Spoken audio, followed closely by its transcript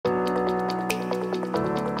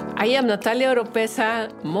I am Natalia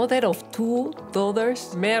Oropeza, mother of 2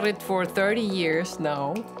 daughters, married for 30 years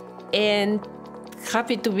now, and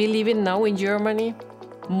happy to be living now in Germany.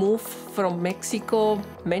 Moved from Mexico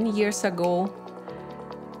many years ago.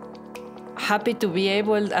 Happy to be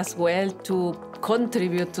able as well to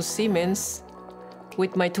contribute to Siemens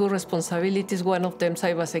with my 2 responsibilities, one of them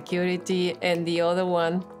cybersecurity and the other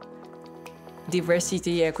one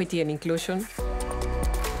diversity, equity, and inclusion.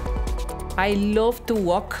 I love to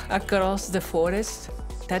walk across the forest.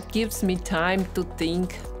 That gives me time to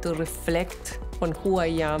think, to reflect on who I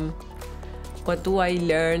am, what do I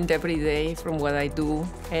learn every day from what I do,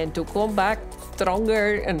 and to come back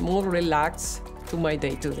stronger and more relaxed to my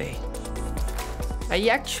day-to-day. I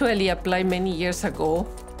actually applied many years ago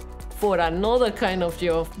for another kind of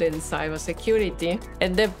job than cybersecurity,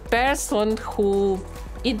 and the person who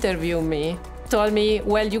interviewed me told me,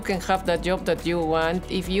 well, you can have the job that you want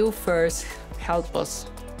if you first help us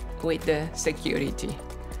with the security.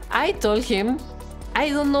 I told him,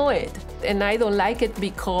 I don't know it, and I don't like it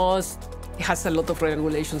because it has a lot of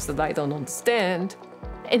regulations that I don't understand.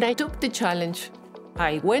 And I took the challenge.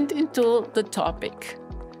 I went into the topic.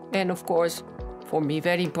 And of course, for me,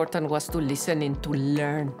 very important was to listen and to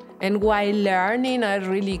learn. And while learning, I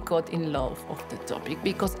really got in love of the topic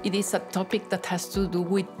because it is a topic that has to do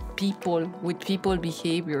with people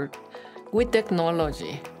behavior, with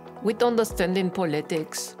technology, with understanding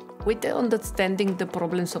politics, with understanding the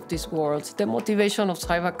problems of this world, the motivation of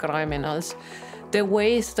cyber criminals, the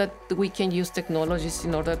ways that we can use technologies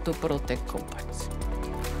in order to protect companies.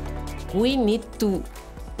 We need to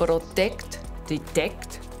protect,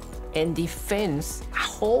 detect, and defend a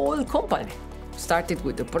whole company. Started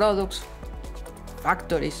with the products,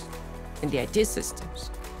 factories, and the IT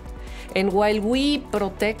systems. And while we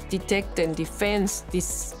protect, detect, and defend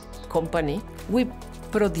this company, we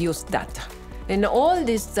produce data. And all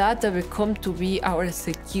this data will come to be our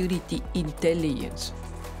security intelligence.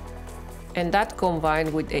 And that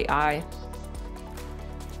combined with AI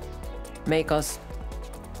make us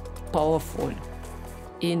powerful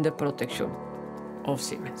in the protection of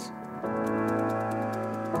Siemens.